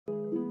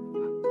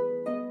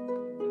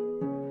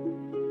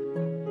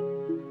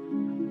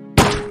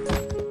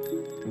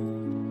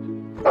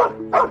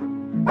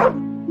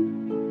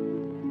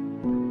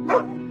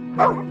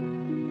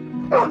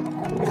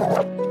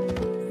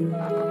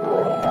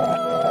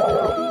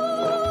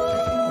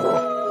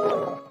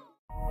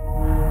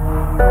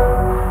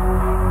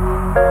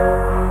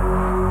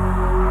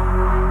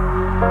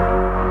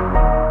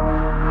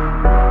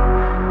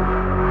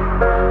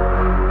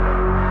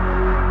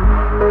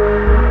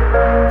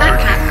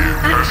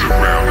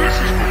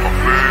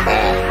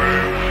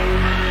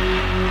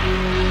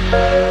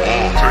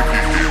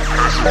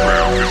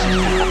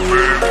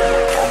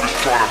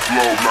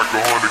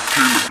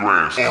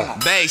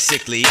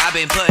Basically, I've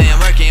been putting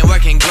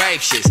working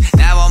grape shits.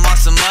 Now I'm on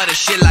some other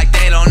shit like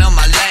they don't know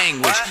my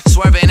language.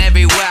 Swerving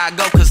everywhere I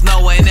go cause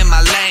no one in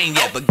my lane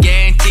yet. But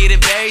guaranteed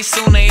that very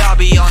soon they all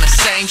be on the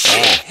same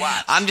shit.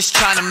 I'm just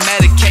trying to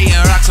medicate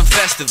and rock some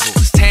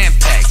festivals.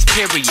 Tampax,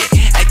 period,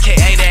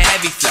 aka the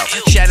heavy flow.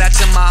 Shout out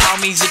to my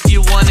homies if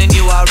you want and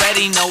you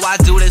already know I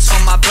do this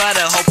for my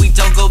brother. Hope we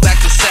don't go back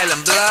to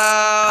selling blow.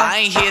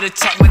 I ain't here to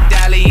talk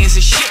medallions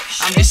and shit.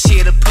 I'm just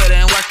here to put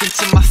in work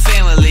until my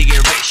family get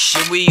rich.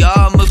 And we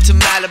all move to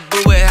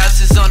Malibu with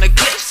houses on the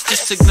cliffs.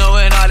 Just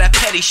ignoring all that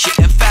petty shit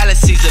and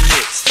fallacies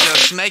amidst.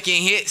 Just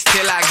making hits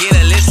till I get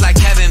a list like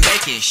Kevin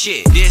Bacon.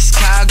 Shit,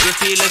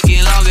 discography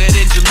looking longer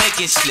than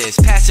Jamaican splits.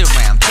 Pass it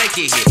around, take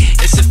a hit.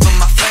 This is for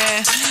my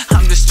fans.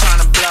 I'm just trying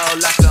to blow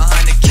like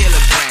 100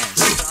 kilograms.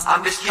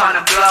 I'm just trying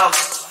to blow.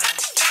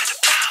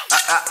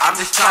 I'm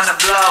just trying to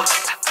blow.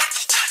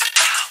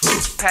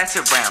 Pass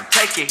it around,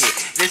 take a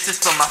hit. This is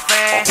for my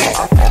fans.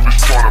 I'm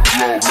just trying to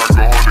blow like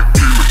 100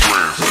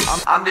 kilograms.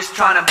 I'm just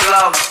trying to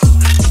blow.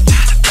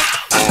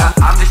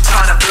 I'm just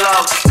trying to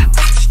blow.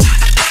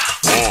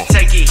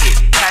 Take a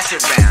hit, pass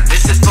it round.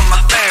 This is for my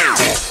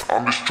fans.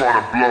 I'm just trying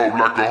to blow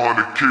like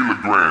 100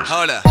 kilograms.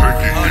 Hold up. Take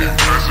a hit,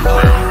 pass it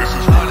round. This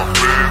is for my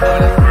fans.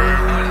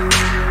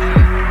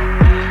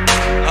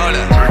 Hold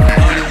up. Take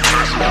a hit,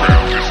 pass it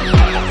round. This is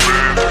for my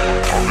fans.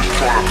 I'm just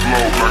trying to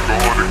blow like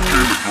 100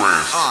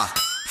 kilograms.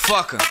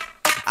 Fuck 'em.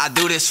 I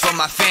do this for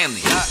my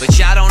family, but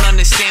y'all don't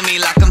understand me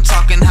like I'm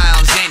talking high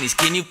on Xannies.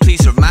 Can you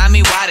please remind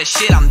me why the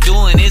shit I'm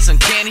doing is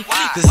uncanny?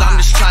 Cause I'm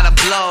just trying to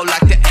blow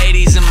like the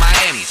 80s in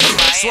Miami.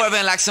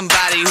 Swerving like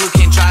somebody who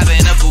can drive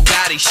in a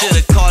Bugatti.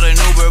 Should've called an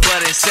Uber,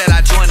 but instead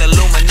I joined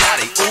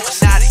Illuminati.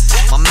 Oops, naughty.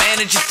 My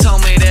manager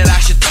told me that I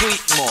should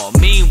tweet more.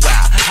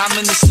 Meanwhile, I'm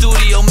in the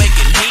studio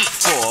making heat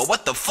for.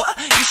 What the fuck?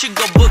 You should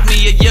go book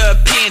me a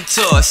European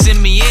tour.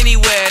 Send me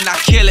anywhere and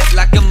I'll kill it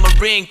like a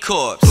Marine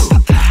Corps.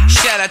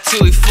 Shout out to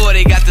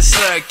E40, got the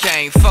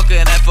slurricane.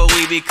 Fucking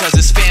FOE because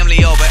it's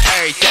family over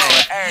everything.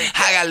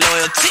 I got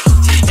loyalty,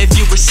 if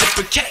you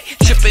reciprocate.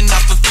 Tripping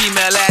off a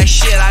female ass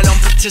shit, I don't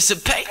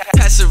participate.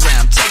 Pass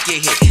around, take a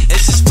hit,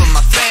 this is for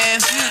my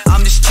fans.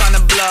 I'm just trying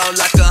to blow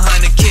like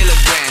 100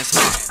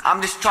 kilograms.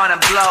 I'm just trying to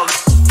blow.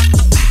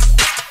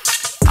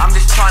 I'm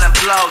just trying to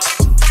blow.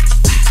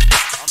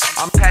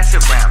 I'm pass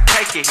it around,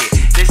 take a hit,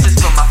 this is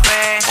for my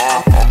fans.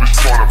 I'm just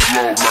trying to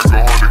blow like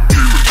 100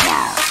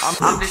 kilograms.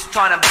 I'm just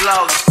trying to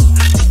blow.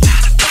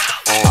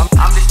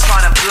 I'm just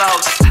trying to blow.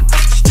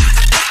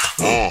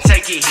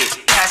 Take a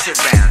hit, pass it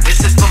round. This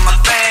is for my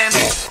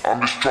fans.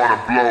 I'm just trying to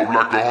blow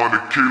like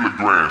 100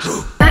 kilograms.